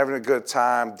up, having a good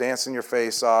time, dancing your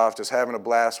face off, just having a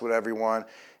blast with everyone,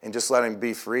 and just letting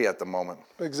be free at the moment.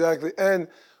 Exactly. And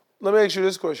let me ask you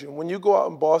this question. When you go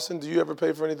out in Boston, do you ever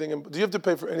pay for anything? Do you have to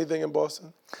pay for anything in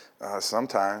Boston?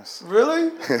 Sometimes. Really?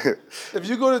 If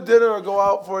you go to dinner or go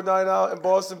out for a night out in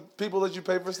Boston, people let you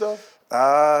pay for stuff?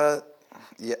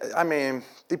 Yeah, I mean,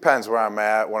 depends where I'm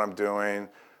at, what I'm doing,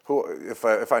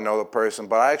 if I know the person.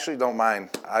 But I actually don't mind.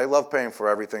 I love paying for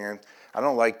everything. And I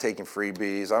don't like taking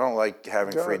freebies. I don't like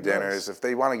having free dinners. If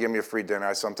they want to give me a free dinner,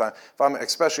 if I'm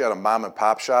especially at a mom and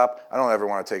pop shop, I don't ever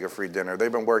want to take a free dinner.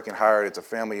 They've been working hard. It's a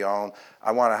family owned.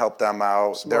 I want to help them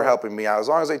out. Smart. They're helping me out. As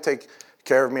long as they take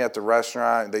care of me at the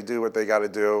restaurant, they do what they got to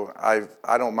do, I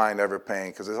don't mind ever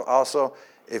paying. Because also,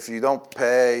 if you don't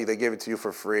pay, they give it to you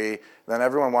for free, then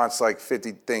everyone wants like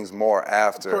 50 things more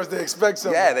after. Of course, they expect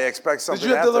something. Yeah, they expect something. Did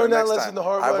you have to learn that lesson time. the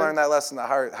hard way? I learned that lesson the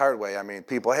hard way. I mean,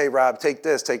 people, hey, Rob, take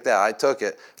this, take that. I took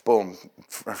it. Boom.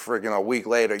 Freaking a week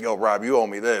later, yo, Rob, you owe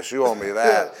me this, you owe me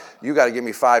that. Yeah. You got to give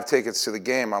me 5 tickets to the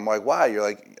game. I'm like, why?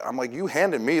 I'm like, you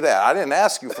handed me that. I didn't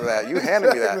ask you for that. You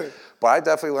handed me that. But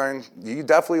you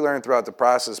definitely learn throughout the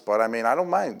process. But I mean, I don't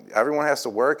mind. Everyone has to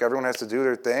work. Everyone has to do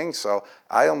their thing. So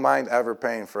I don't mind ever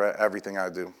paying for everything I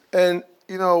do. And,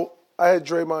 I had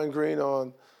Draymond Green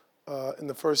on in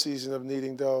the first season of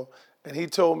Kneading Dough. And he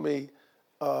told me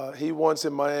he once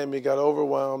in Miami got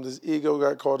overwhelmed. His ego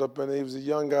got caught up in it. He was a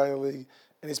young guy in the league.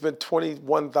 And he spent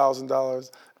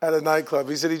 $21,000 at a nightclub.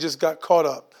 He said he just got caught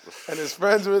up. And his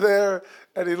friends were there.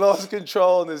 And he lost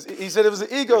control. And he said it was an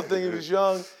ego thing. He was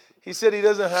young. He said he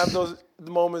doesn't have those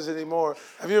moments anymore.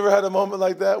 Have you ever had a moment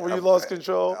like that where you lost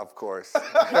control? Of course.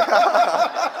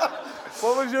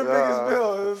 What was your biggest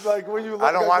bill? It was like when you.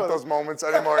 I don't want those moments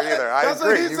anymore either. I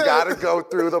agree. You got to go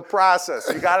through the process.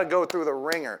 You got to go through the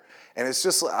ringer. And it's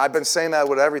just, I've been saying that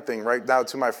with everything right now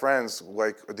to my friends,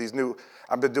 like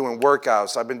I've been doing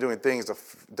workouts, I've been doing things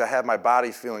to have my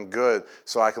body feeling good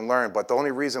so I can learn. But the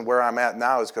only reason where I'm at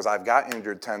now is because I've got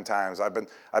injured 10 times. I've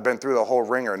been through the whole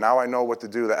ringer. Now I know what to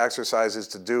do, the exercises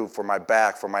to do for my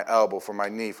back, for my elbow, for my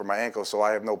knee, for my ankle, so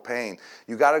I have no pain.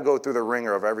 You got to go through the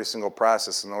ringer of every single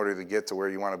process in order to get to where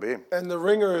you want to be. And the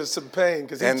ringer is some pain,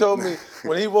 because he told me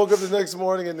when he woke up the next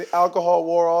morning and the alcohol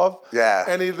wore off,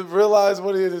 and he realized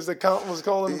what his accountant was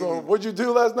calling him, going, "What'd you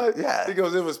do last night?" Yeah. He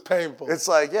goes, "It was painful." It's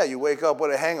like, you wake up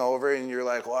with a hangover and you're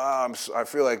like, wow, I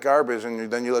feel like garbage.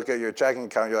 And then you look at your checking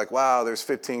account, you're like, wow, there's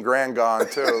 15 grand gone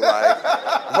too.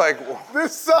 like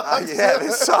this sucks. Yeah,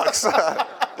 this sucks. It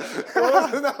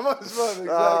wasn't that much fun, exactly.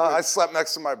 I slept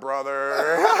next to my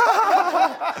brother.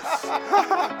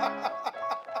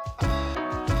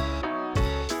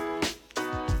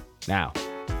 Now,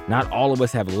 not all of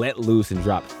us have let loose and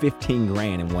dropped 15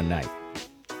 grand in one night.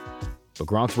 But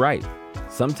Gronk's right.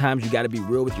 Sometimes you got to be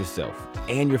real with yourself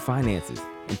and your finances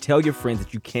and tell your friends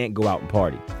that you can't go out and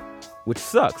party, which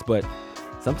sucks, but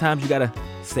sometimes you got to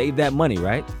save that money,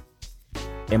 right?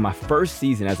 In my first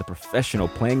season as a professional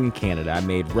playing in Canada, I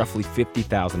made roughly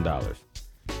 $50,000.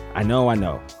 I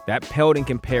know, that paled in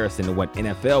comparison to what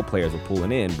NFL players were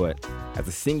pulling in, but as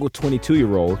a single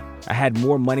 22-year-old, I had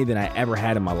more money than I ever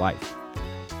had in my life.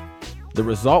 The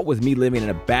result was me living in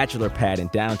a bachelor pad in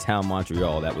downtown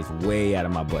Montreal that was way out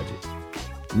of my budget.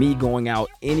 Me going out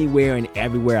anywhere and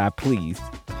everywhere I pleased,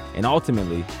 and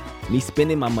ultimately, me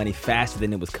spending my money faster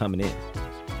than it was coming in.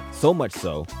 So much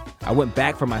so, I went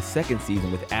back for my second season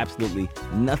with absolutely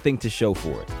nothing to show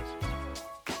for it.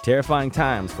 Terrifying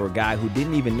times for a guy who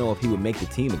didn't even know if he would make the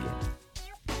team again.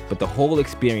 But the whole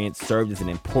experience served as an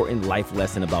important life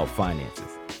lesson about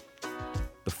finances.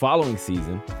 The following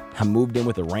season, I moved in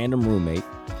with a random roommate.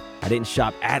 I didn't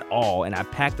shop at all, and I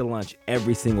packed a lunch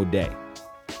every single day.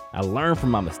 I learned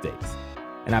from my mistakes,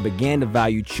 and I began to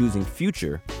value choosing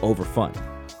future over fun.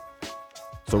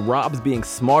 So Rob's being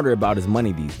smarter about his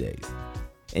money these days,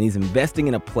 and he's investing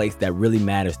in a place that really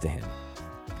matters to him,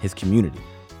 his community.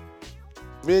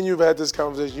 Me and you have had this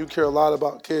conversation. You care a lot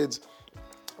about kids,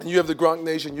 and you have the Gronk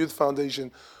Nation Youth Foundation.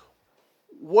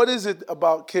 What is it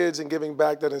about kids and giving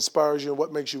back that inspires you, and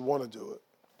what makes you want to do it?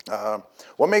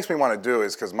 What makes me want to do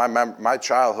is because my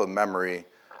childhood memory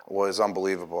was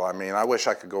unbelievable. I mean, I wish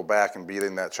I could go back and be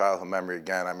in that childhood memory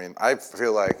again. I mean, I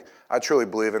feel like I truly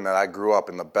believe in that I grew up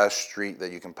in the best street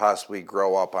that you can possibly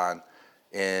grow up on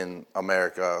in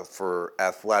America, for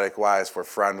athletic-wise, for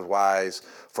friend-wise,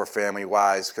 for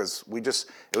family-wise, because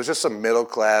it was just a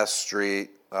middle-class street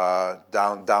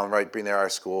down right near our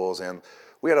schools, and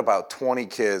we had about 20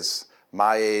 kids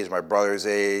my age, my brother's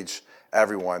age,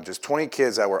 everyone, just 20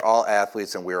 kids that were all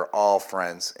athletes, and we were all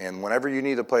friends. And whenever you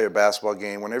need to play a basketball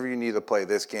game, whenever you need to play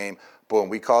this game, boom,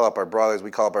 we call up our brothers,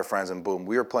 we call up our friends, and boom,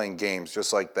 we were playing games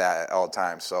just like that at all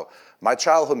times. So my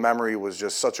childhood memory was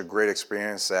just such a great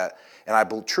experience and I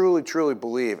truly, truly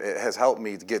believe it has helped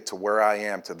me to get to where I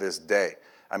am to this day.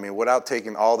 I mean, without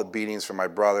taking all the beatings from my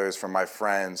brothers, from my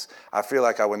friends, I feel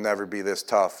like I would never be this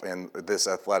tough and this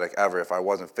athletic ever if I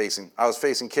was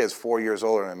facing kids 4 years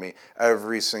older than me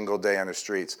every single day on the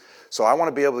streets. So I want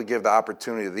to be able to give the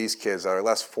opportunity to these kids that are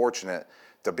less fortunate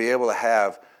to be able to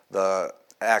have the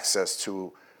access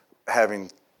to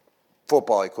having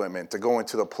football equipment, to go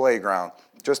into the playground,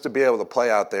 just to be able to play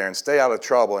out there and stay out of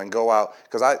trouble and go out.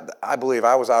 Because I believe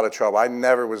I was out of trouble. I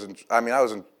was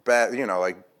in bad,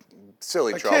 like,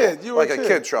 silly trouble. Like a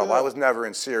kid trouble. Yeah. I was never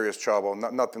in serious trouble,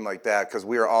 nothing like that, because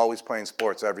we were always playing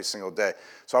sports every single day.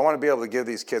 So I want to be able to give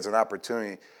these kids an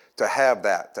opportunity to have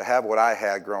that, to have what I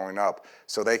had growing up,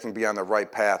 so they can be on the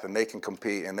right path and they can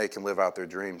compete and they can live out their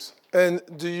dreams. And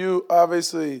do you,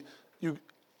 obviously,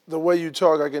 the way you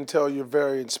talk, I can tell you're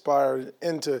very inspired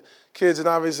into kids, and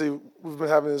obviously we've been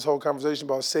having this whole conversation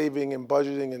about saving and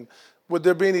budgeting, and would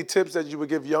there be any tips that you would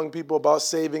give young people about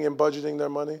saving and budgeting their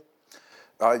money?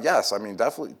 Yes, I mean,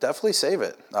 definitely save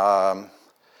it. I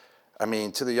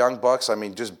mean, to the young bucks, I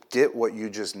mean, just get what you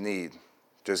just need.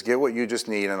 Just get what you just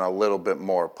need and a little bit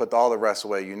more. Put all the rest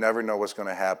away. You never know what's going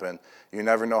to happen. You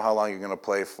never know how long you're going to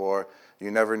play for. You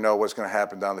never know what's going to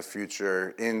happen down the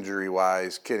future,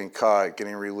 injury-wise, getting cut,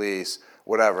 getting released,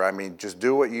 whatever. I mean, just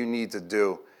do what you need to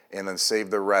do and then save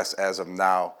the rest as of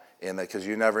now. And because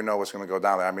you never know what's going to go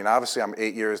down there. I mean, obviously, I'm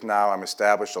 8 years now. I'm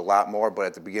established a lot more. But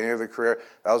at the beginning of the career,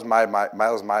 that was my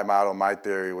motto. My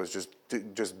theory was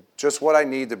just what I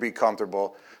need to be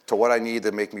comfortable, to what I need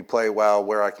to make me play well,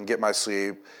 where I can get my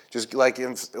sleep. Just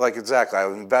exactly, I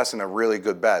would invest in a really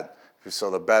good bed.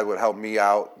 So the bed would help me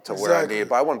out to where I Exactly. need.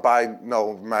 But I wouldn't buy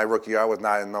my rookie year. I was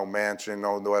not in no mansion,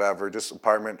 no whatever, just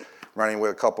apartment, running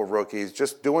with a couple rookies,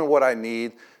 just doing what I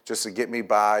need just to get me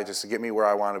by, just to get me where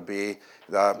I want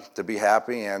to be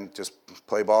happy and just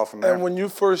play ball from there. And when you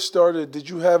first started, did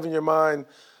you have in your mind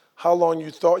how long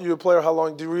you thought you would play, or how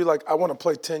long do you really like, I want to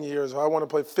play 10 years, or I want to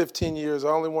play 15 years, I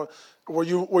only want, were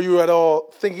you at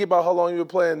all thinking about how long you would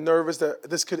play and nervous that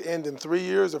this could end in 3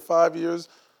 years or 5 years?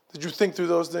 Did you think through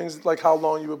those things, like how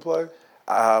long you would play?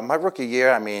 My rookie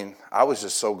year, I mean, I was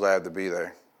just so glad to be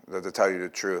there, to tell you the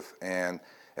truth. And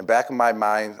back in my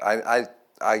mind,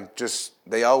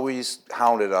 they always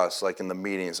hounded us, like in the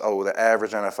meetings. Oh, the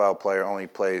average NFL player only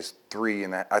plays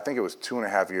I think it was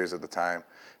 2.5 years at the time.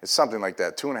 It's something like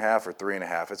that, 2.5 or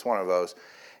 3.5. It's one of those.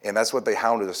 And that's what they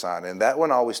hounded us on. And that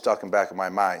one always stuck in the back of my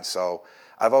mind. So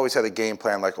I've always had a game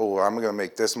plan like, oh, I'm going to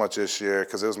make this much this year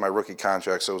because it was my rookie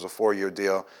contract, so it was a 4-year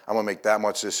deal. I'm going to make that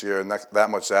much this year and that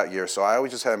much that year. So I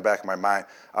always just had in the back of my mind,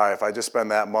 all right, if I just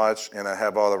spend that much and then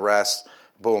have all the rest,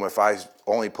 boom, if I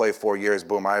only play 4 years,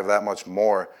 boom, I have that much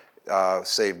more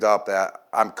saved up that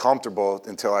I'm comfortable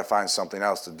until I find something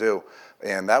else to do.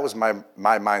 And that was my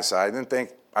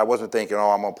mindset. I wasn't thinking, oh,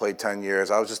 I'm going to play 10 years.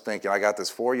 I was just thinking, I got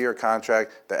this 4-year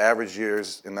contract. The average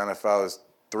years in the NFL is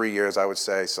 3 years, I would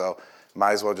say. So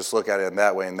might as well just look at it in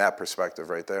that way, in that perspective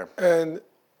right there.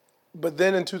 But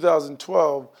then in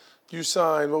 2012, you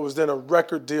signed what was then a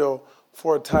record deal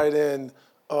for a tight end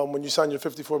when you signed your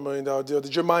 $54 million deal.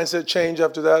 Did your mindset change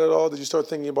after that at all? Did you start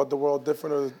thinking about the world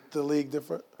different or the league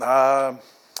different?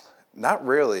 Not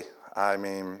really. I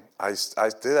mean, I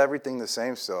did everything the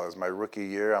same still as my rookie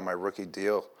year on my rookie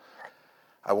deal.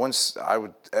 I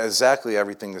would exactly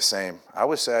everything the same. I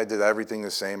would say I did everything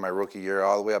the same my rookie year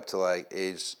all the way up to like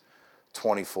age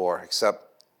 24, except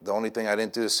the only thing I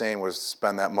didn't do the same was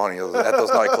spend that money at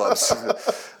those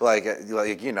nightclubs. like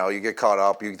you get caught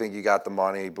up, you think you got the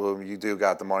money, boom, you do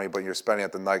got the money, but you're spending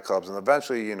at the nightclubs, and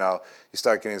eventually, you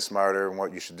start getting smarter in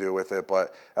what you should do with it.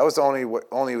 But that was the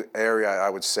only area I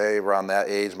would say around that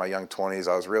age, my young 20s,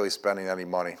 I was really spending any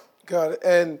money. Got it.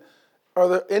 And are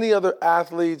there any other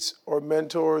athletes or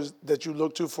mentors that you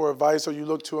look to for advice, or you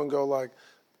look to and go like,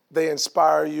 they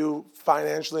inspire you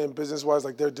financially and business-wise,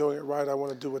 like they're doing it right, I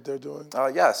want to do what they're doing?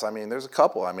 Yes, I mean, there's a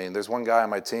couple. I mean, there's one guy on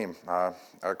my team,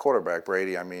 our quarterback,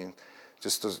 Brady. I mean,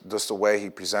 just the way he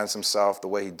presents himself, the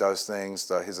way he does things,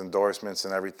 his endorsements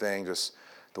and everything, just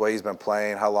the way he's been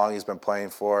playing, how long he's been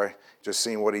playing for, just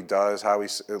seeing what he does, how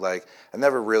he's, like, I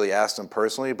never really asked him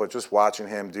personally, but just watching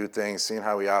him do things, seeing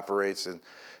how he operates, and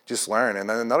just learn. And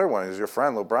then another one is your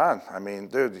friend, LeBron. I mean,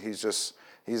 dude,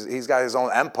 he's got his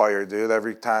own empire, dude.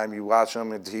 Every time you watch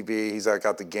him on TV, he's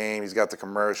got the game, he's got the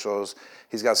commercials,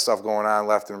 he's got stuff going on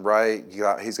left and right.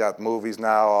 He's got movies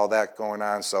now, all that going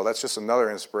on. So that's just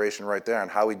another inspiration right there on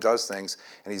how he does things,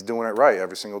 and he's doing it right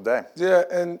every single day. Yeah,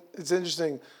 and it's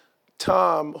interesting.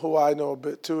 Tom, who I know a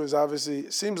bit too, is obviously,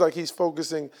 it seems like he's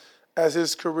focusing as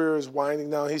his career is winding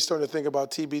down. He's starting to think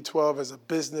about TB12 as a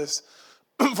business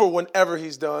for whenever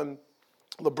he's done.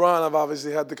 LeBron, I've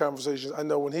obviously had the conversations. I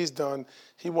know when he's done,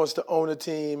 he wants to own a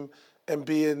team and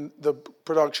be in the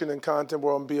production and content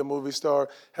world and be a movie star.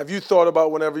 Have you thought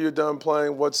about whenever you're done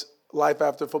playing, what's life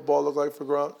after football look like for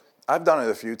Gronk? I've done it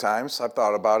a few times. I've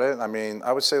thought about it. I mean,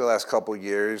 I would say the last couple of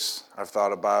years I've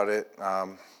thought about it a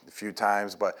few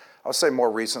times, but I would say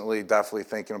more recently definitely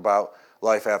thinking about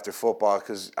life after football,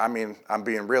 because I mean, I'm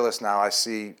being realist now. I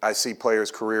see players'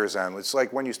 careers end. It's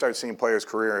like when you start seeing players'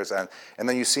 careers end, and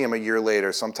then you see them a year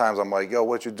later. Sometimes I'm like, yo,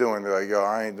 what you doing? They're like, yo,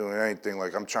 I ain't doing anything.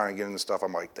 Like, I'm trying to get into stuff.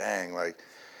 I'm like, dang, like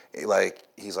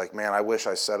he's like, man, I wish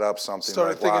I set up something.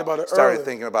 Started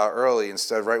thinking about early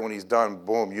instead of right when he's done.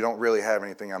 Boom, you don't really have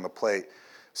anything on the plate.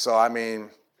 So I mean,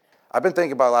 I've been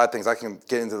thinking about a lot of things. I can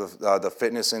get into the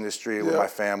fitness industry with my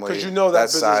family. Because you know that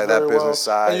business side, very that well. business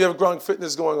side. And you have Gronk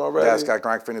Fitness going already. Yeah, it's got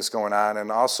Gronk Fitness going on,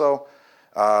 and also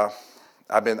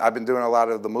I've been doing a lot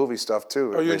of the movie stuff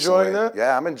too. Are you enjoying that?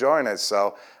 Yeah, I'm enjoying it.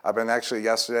 So I've been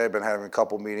yesterday I've been having a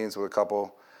couple meetings with a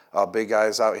couple big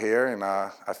guys out here, and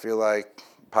I feel like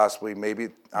possibly maybe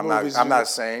I'm not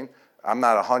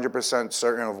 100%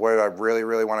 certain of what I really,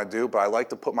 really want to do, but I like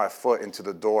to put my foot into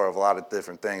the door of a lot of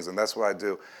different things, and that's what I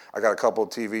do. I got a couple of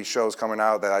TV shows coming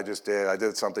out that I just did. I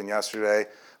did something yesterday,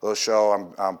 a little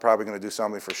show. I'm probably going to do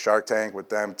something for Shark Tank with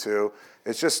them too.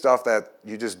 It's just stuff that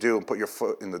you just do and put your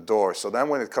foot in the door. So then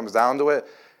when it comes down to it,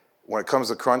 when it comes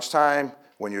to crunch time,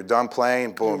 when you're done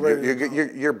playing, boom,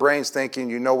 your brain's thinking,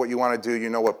 you know what you want to do, you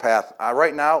know what path.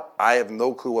 Right now, I have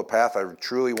no clue what path I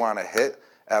truly want to hit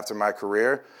after my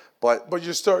career. But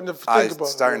you're starting to think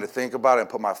about it. To think about it and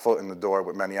put my foot in the door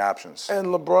with many options. And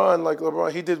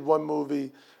LeBron, he did one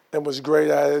movie and was great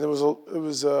at it. It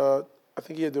was I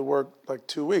think he had to work like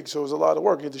 2 weeks, so it was a lot of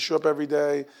work. He had to show up every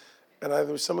day, and I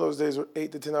think some of those days were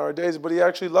 8 to 10 hour days. But he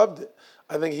actually loved it.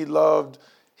 I think he loved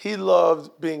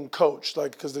being coached,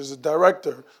 like, because there's a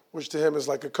director, which to him is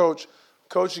like a coach,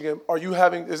 coaching him.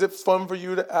 Is it fun for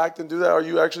you to act and do that? Are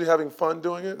you actually having fun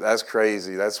doing it? That's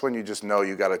crazy. That's when you just know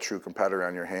you got a true competitor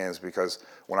on your hands, because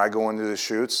when I go into the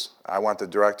shoots, I want the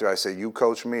director, I say, you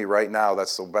coach me right now.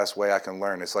 That's the best way I can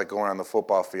learn. It's like going on the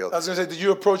football field. I was going to say, did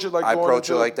you approach it like I going approach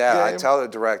it into like that. game? I tell the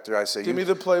director, I say, Give me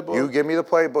the playbook. You give me the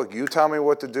playbook. You tell me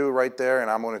what to do right there, and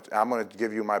I'm gonna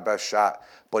give you my best shot.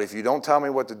 But if you don't tell me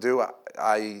what to do,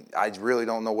 I really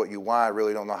don't know what you want. I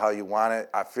really don't know how you want it.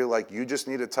 I feel like you just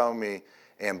need to tell me,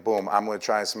 and boom, I'm going to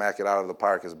try and smack it out of the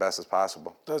park as best as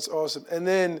possible. That's awesome. And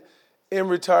then in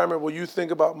retirement, will you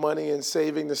think about money and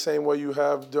saving the same way you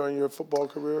have during your football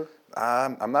career?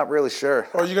 I'm not really sure.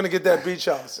 Or are you going to get that beach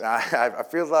house? I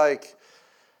feel like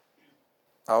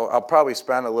I'll probably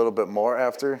spend a little bit more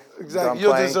after. Exactly.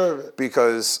 You'll deserve it.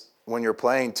 Because when you're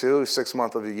playing, 6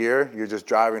 months of the year, you're just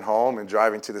driving home and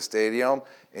driving to the stadium,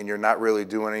 and you're not really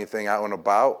doing anything out and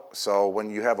about. So when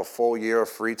you have a full year of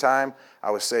free time,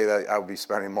 I would say that I would be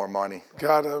spending more money.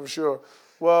 God, I'm sure.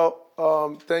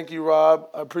 Well, thank you, Rob.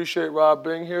 I appreciate Rob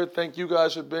being here. Thank you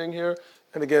guys for being here.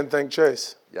 And again, thank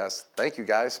Chase. Yes, thank you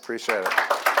guys. Appreciate it.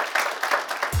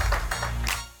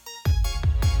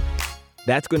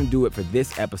 That's going to do it for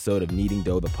this episode of Kneading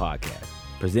Dough, the podcast,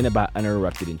 presented by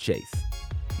Uninterrupted and Chase.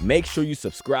 Make sure you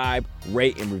subscribe,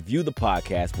 rate, and review the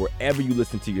podcast wherever you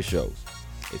listen to your shows.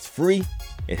 It's free,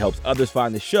 it helps others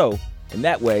find the show, and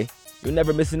that way, you'll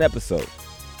never miss an episode.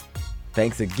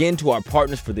 Thanks again to our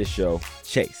partners for this show,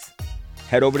 Chase.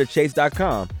 Head over to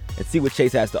chase.com and see what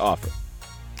Chase has to offer.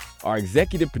 Our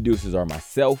executive producers are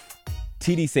myself,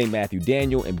 TD St. Matthew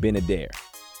Daniel, and Ben Adair.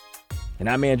 And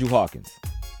I'm Andrew Hawkins,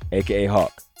 a.k.a.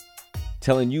 Hawk,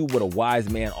 telling you what a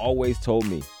wise man always told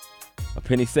me: a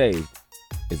penny saved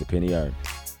is a penny earned.